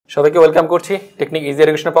সবাইকে ওয়েলকাম করছি technique easy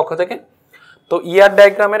এডুকেশনের পক্ষ থেকে। তো ইয়ার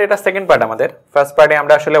ডায়াগ্রামের এটা সেকেন্ড পার্ট। আমাদের ফার্স্ট পার্টে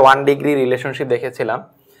আমরা আসলে 1 ডিগ্রি রিলেশনশিপ দেখেছিলাম,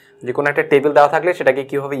 যে কোনো একটা টেবিল দেওয়া থাকলে সেটাকে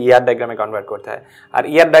কীভাবে ইয়ার ডায়াগ্রামে কনভার্ট করতে হয়, আর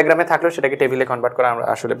ইয়ার ডায়াগ্রামে থাকলেও সেটাকে টেবিলে কনভার্ট করা আমরা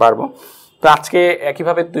আসলে পারবো। তো আজকে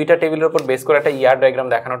একইভাবে দুইটা টেবিলের উপর বেস করে একটা ইয়ার ডায়াগ্রাম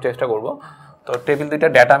দেখানোর চেষ্টা করব। তো টেবিল দুইটা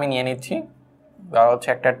ডেটা আমি নিয়ে নিচ্ছি। ধরা হচ্ছে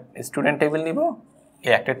একটা স্টুডেন্ট টেবিল নিব,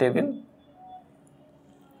 এই একটা টেবিল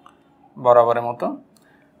বরাবরের মতো,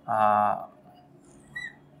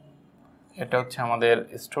 এটা হচ্ছে আমাদের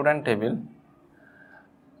student table,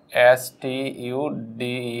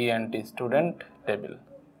 STUDENT student table.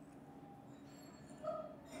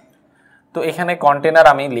 তো এখানে কন্টেনার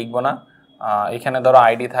আমি লিখব না, এখানে ধরো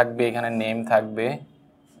আইডি থাকবে, এখানে নেম থাকবে,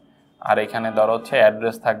 আর এখানে ধরো হচ্ছে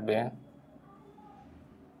অ্যাড্রেস থাকবে।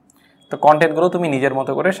 তো কন্টেন্টগুলো তুমি নিজের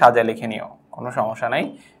মতো করে সাজিয়ে লিখে নিও, কোনো সমস্যা নাই।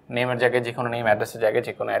 নেমের জায়গায় যে কোনো নেম, অ্যাড্রেসের জায়গায়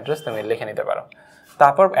যে কোনো অ্যাড্রেস তুমি লিখে নিতে পারো।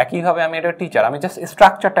 তারপর একইভাবে আমি এটা টিচার, আমি জাস্ট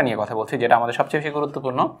স্ট্রাকচারটা নিয়ে কথা বলছি, যেটা আমাদের সবচেয়ে বেশি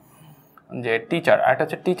গুরুত্বপূর্ণ, যে টিচার। আর এটা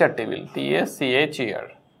হচ্ছে teacher table, TACHER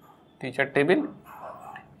teacher table.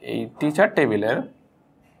 এই টিচার টেবিলের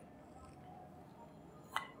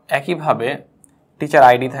একইভাবে টিচার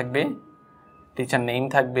আইডি থাকবে, টিচার নেম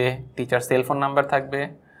থাকবে, টিচার সেলফোন নাম্বার থাকবে,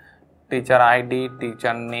 টিচার আইডি,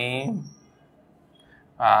 টিচার নেম,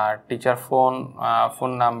 আর টিচার ফোন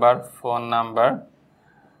নাম্বার।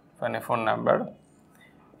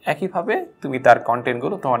 একইভাবে তুমি তার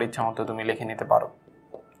কন্টেন্টগুলো তোমার ইচ্ছা মতো তুমি লিখে নিতে পারো।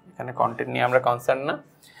 এখানে কন্টেন্ট নিয়ে আমরা কনসার্ন না।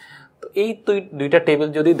 তো এই দুইটা টেবিল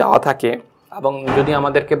যদি দেওয়া থাকে এবং যদি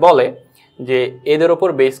আমাদেরকে বলে যে এদের ওপর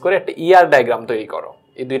বেস করে একটা ইয়ার ডায়াগ্রাম তৈরি করো,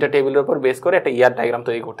 এই দুইটা টেবিলের উপর বেস করে একটা ইয়ার ডায়াগ্রাম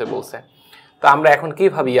তৈরি করতে বলছে, তো আমরা এখন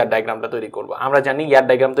কিভাবে ইয়ার ডায়াগ্রামটা তৈরি করব? আমরা জানি ইয়ার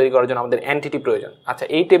ডায়াগ্রাম তৈরি করার জন্য আমাদের এন্টিটি প্রয়োজন। আচ্ছা,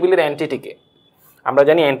 এই টেবিলের এন্টিটিকে আমরা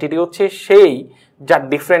জানি এন্টিটি হচ্ছে সেই যার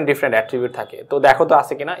ডিফারেন্ট অ্যাট্রিবিউট থাকে। তো দেখো তো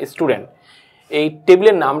আছে কিনা স্টুডেন্ট, এই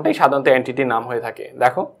টেবিলের নামটাই সাধারণত এন্টিটির নাম হয়ে থাকে।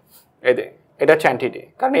 দেখো এটা হচ্ছে এন্টিটি,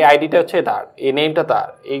 কারণ এই আইডিটা হচ্ছে তার, এই নেমটা তার,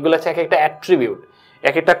 এইগুলো হচ্ছে এক একটা অ্যাট্রিবিউট।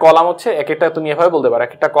 এক একটা কলাম হচ্ছে এক একটা, তুমি এভাবে বলতে পারো,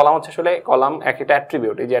 এক একটা কলাম হচ্ছে আসলে কলাম এক একটা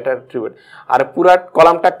অ্যাট্রিবিউট, এই যে একটা অ্যাট্রিবিউট। আর পুরা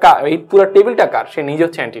কলামটা এই পুরো টেবিলটা কার? সে নিজে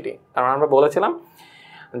হচ্ছে এন্টিটি। তার মানে আমরা বলেছিলাম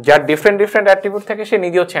যার ডিফারেন্ট অ্যাট্রিবিউট থাকে সে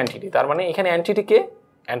নিজে হচ্ছে এন্টিটি। তার মানে এখানে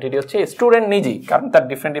এন্টিটি হচ্ছে স্টুডেন্ট নিজেই, কারণ তার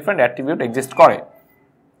ডিফারেন্ট অ্যাট্রিবিউট এক্সিস্ট করে।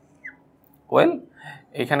 ওয়েল,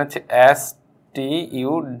 এখানে হচ্ছে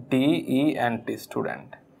STUDENT স্টুডেন্ট।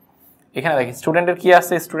 এখানে দেখি স্টুডেন্টের কি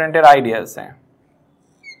আছে, স্টুডেন্টের আইডি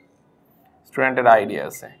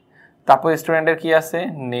আছে, তারপর স্টুডেন্টের কি আছে,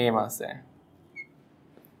 নেম আছে,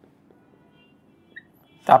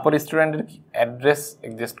 তারপর স্টুডেন্টের অ্যাড্রেস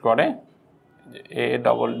এক্সিস্ট করে,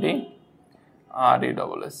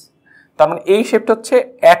 ADDRESS। তার মানে এই শেপটা হচ্ছে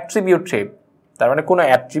অ্যাট্রিবিউট শেপ। তার মানে কোনো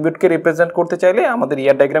অ্যাট্রিবিউটকে রিপ্রেজেন্ট করতে চাইলে আমাদের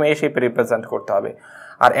ইয়ার ডায়াগ্রামে এই শেপে রিপ্রেজেন্ট করতে হবে,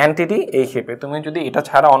 আর এন্টিটি এই শেপে। তুমি যদি এটা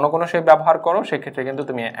ছাড়া অন্য কোনো শেপ ব্যবহার করো সেক্ষেত্রে কিন্তু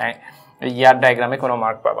তুমি ইয়ার ডায়াগ্রামে কোনো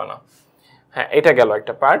মার্ক পাবে না। হ্যাঁ, এটা গেল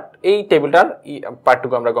একটা পার্ট। এই টেবিলটার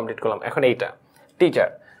পার্টটুকু আমরা কমপ্লিট করলাম। এখন এইটা টিচার।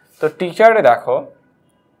 তো টিচারে দেখো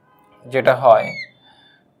যেটা হয়,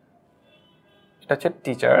 এটা হচ্ছে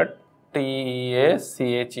টিচার,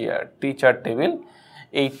 TACHER টিচার টেবিল।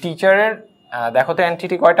 এই টিচারের দেখো তো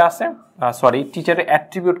এন্টিটি কয়টা আছে, টিচারের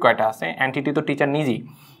অ্যাট্রিবিউট কয়টা আছে। এন্টিটি তো টিচার নিজেই,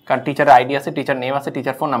 কারণ টিচারের আইডি আছে, টিচার নেম আছে,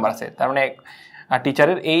 টিচার ফোন নাম্বার আছে। তার মানে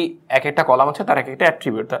টিচারের এই এক একটা কলাম হচ্ছে তার এক একটা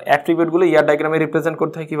অ্যাট্রিবিউট। তার অ্যাট্রিবিউটগুলো ইয়ার ডায়াগ্রামে রিপ্রেজেন্ট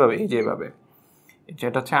করতে হয় কীভাবে? এই যেভাবে,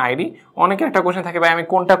 যেটা হচ্ছে আইডি। অনেকে একটা কোশ্চেন থাকে, ভাই আমি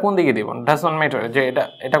কোনটা কোন দিকে দিব, ডাজ নট ম্যাটার, যে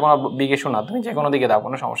এটা কোনো বিগ ইস্যু না, তুমি যে কোনো দিকে দাও,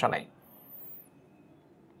 কোনো সমস্যা নাই।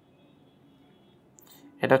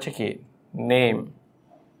 এটা হচ্ছে কি নেম,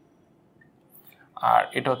 আর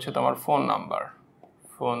এটা হচ্ছে তোমার ফোন নাম্বার।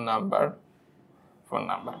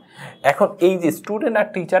 এখন এই যে স্টুডেন্ট আর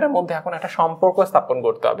টিচারের মধ্যে এখন একটা সম্পর্ক স্থাপন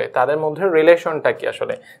করতে হবে। তাদের মধ্যে রিলেশনটা কি,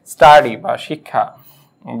 আসলে স্টাডি বা শিক্ষা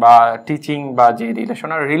বা টিচিং বা যে রিলেশন,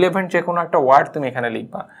 আর রিলেভেন্ট যে কোনো একটা ওয়ার্ড তুমি এখানে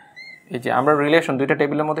লিখবা। এই যে আমরা রিলেশন, দুইটা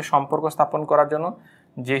টেবিলের মধ্যে সম্পর্ক স্থাপন করার জন্য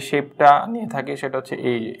যে শেপটা নিয়ে থাকি সেটা হচ্ছে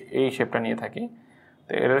এই শেপটা নিয়ে থাকি।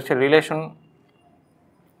 তো এটা হচ্ছে রিলেশন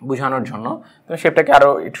বোঝানোর জন্য তুমি শেপটাকে আরও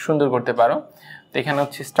একটু সুন্দর করতে পারো। তো এখানে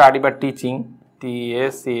হচ্ছে স্টাডি বা টিচিং,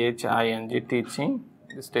 TACHING টিচিং,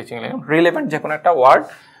 রিলেভেন্ট যে কোনো একটা ওয়ার্ড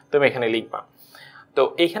তুমি এখানে লিখবা। তো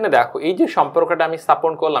এইখানে দেখো এই যে সম্পর্কটা আমি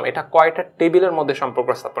স্থাপন করলাম, এটা কয়টা টেবিলের মধ্যে সম্পর্ক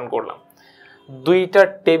স্থাপন করলাম? দুইটা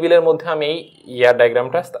টেবিলের মধ্যে আমি এই ইয়ার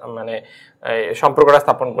ডায়াগ্রামটা মানে সম্পর্কটা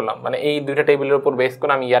স্থাপন করলাম। মানে এই দুইটা টেবিলের উপর বেস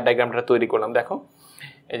করে আমি ইয়ার ডায়াগ্রামটা তৈরি করলাম। দেখো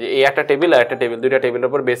এই যে এই একটা টেবিল আর একটা টেবিল, দুইটা টেবিলের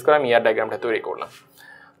উপর বেস করে আমি ইয়ার ডায়াগ্রামটা তৈরি করলাম।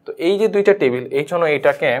 তো এই যে দুইটা টেবিল, এই জন্য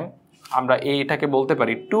এইটাকে বলতে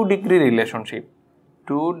পারি 2 degree relationship.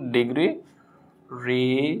 2 degree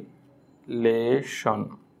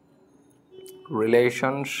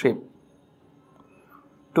relationship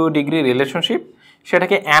 2 degree relationship.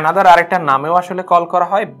 সেটাকে অ্যানাদার আরেকটা নামেও আসলে কল করা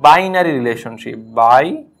হয় binary relationship,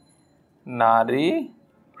 binary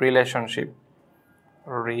relationship,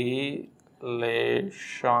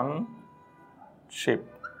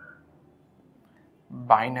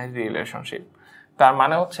 binary relationship. তার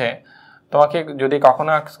মানে হচ্ছে তোমাকে যদি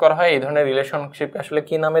কখনো আস্ক করা হয় এই ধরনের রিলেশনশিপ আসলে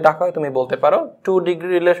কি নামে ডাকা হয়, তুমি বলতে পারো 2 ডিগ্রি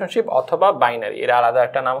রিলেশনশিপ অথবা বাইনারি, এর আলাদা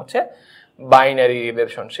একটা নাম হচ্ছে বাইনারি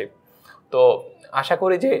রিলেশনশিপ। তো আশা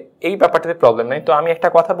করি যে এই ব্যাপারটাতে প্রবলেম নেই। তো আমি একটা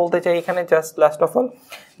কথা বলতে চাই এখানে, জাস্ট লাস্ট অফ অল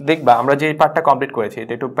দেখবা আমরা যে পার্টটা কমপ্লিট করেছি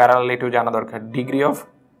এটা একটু প্যারালাল একটু জানা দরকার। Degree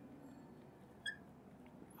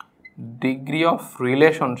of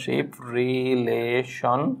relationship,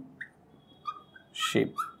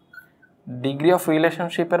 degree of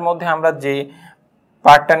রিলেশনশিপের মধ্যে আমরা যে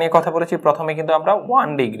পার্টটা নিয়ে কথা বলেছি প্রথমে কিন্তু আমরা 1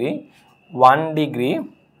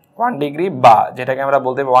 ডিগ্রি বা যেটাকে আমরা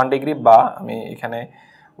বলতে 1 ডিগ্রি বা আমি এখানে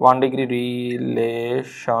 1 ডিগ্রি রিলেশনশিপ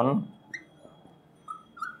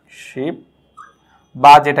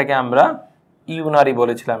বা যেটাকে আমরা ইউনারি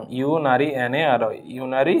বলেছিলাম, ইউনারি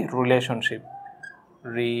ইউনারি রিলেশনশিপ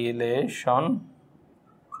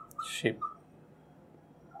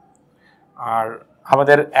আর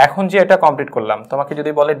আমাদের এখন যে এটা কমপ্লিট করলাম, তোমাকে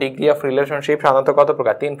যদি বলে ডিগ্রি অফ রিলেশনশিপ সাধারণত কত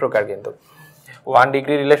প্রকার? 3 প্রকার কিন্তু। 1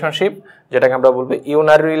 ডিগ্রি রিলেশনশিপ যেটাকে আমরা বলবো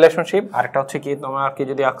ইউনারি রিলেশনশিপ, আরেকটা হচ্ছে কি তোমাকে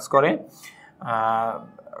যদি আস্ক করে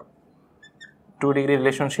 2 ডিগ্রি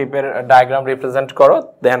রিলেশনশিপের ডায়াগ্রাম রিপ্রেজেন্ট করো,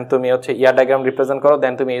 দেন তুমি হচ্ছে ইয়ার ডায়াগ্রাম রিপ্রেজেন্ট করো,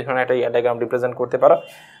 দেন তুমি এই ধরনের একটা ইয়ার ডায়াগ্রাম রিপ্রেজেন্ট করতে পারো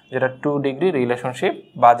যেটা 2 ডিগ্রি রিলেশনশিপ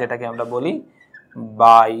বা যেটাকে আমরা বলি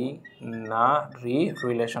বাইনারি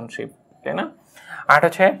রিলেশনশিপ, তাই না? আর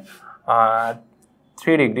হচ্ছে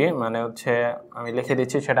 3 ডিগ্রি মানে হচ্ছে আমি লিখে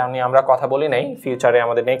দিচ্ছি, সেটা নিয়ে আমরা কথা বলি নাই, ফিউচারে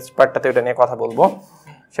আমাদের নেক্সট পার্টটাতে ওটা নিয়ে কথা বলবো।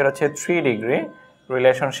 সেটা হচ্ছে 3 ডিগ্রি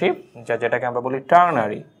রিলেশনশিপ যেটাকে আমরা বলি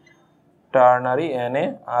টার্নারি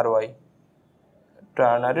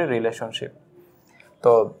টার্নারি রিলেশনশিপ।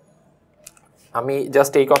 তো আমি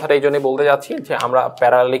জাস্ট এই কথাটা এই জন্যই বলতে যাচ্ছি যে আমরা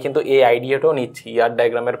প্যারালালি কিন্তু এই আইডিয়াটাও নিচ্ছি ইয়ার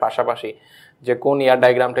ডায়াগ্রামের পাশাপাশি, যে কোন ইয়ার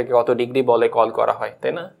ডায়াগ্রামটাকে কত ডিগ্রি বলে কল করা হয়,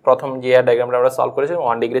 তাই না? প্রথম যে ইয়ার ডায়াগ্রামটা আমরা সলভ করেছি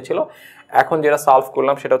 1 ডিগ্রি ছিল, এখন যেটা সলভ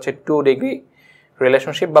করলাম সেটা হচ্ছে 2 ডিগ্রি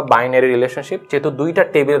রিলেশনশিপ বা বাইনারি রিলেশনশিপ। যেহেতু দুইটা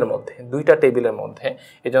টেবিলের মধ্যে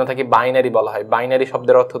এই জন্য তাকে বাইনারি বলা হয়। বাইনারি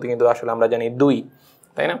শব্দের অর্থ কিন্তু আসলে আমরা জানি 2,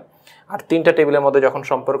 তাই না? আর 3টা টেবিলের মধ্যে যখন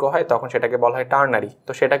সম্পর্ক হয় তখন সেটাকে বলা হয় টার্নারি।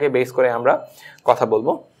 তো সেটাকে বেস করে আমরা কথা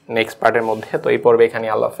বলবো নেক্সট পার্টের মধ্যে। তো এই পর্বে এখানে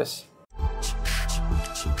আল্লাহ হাফেজ।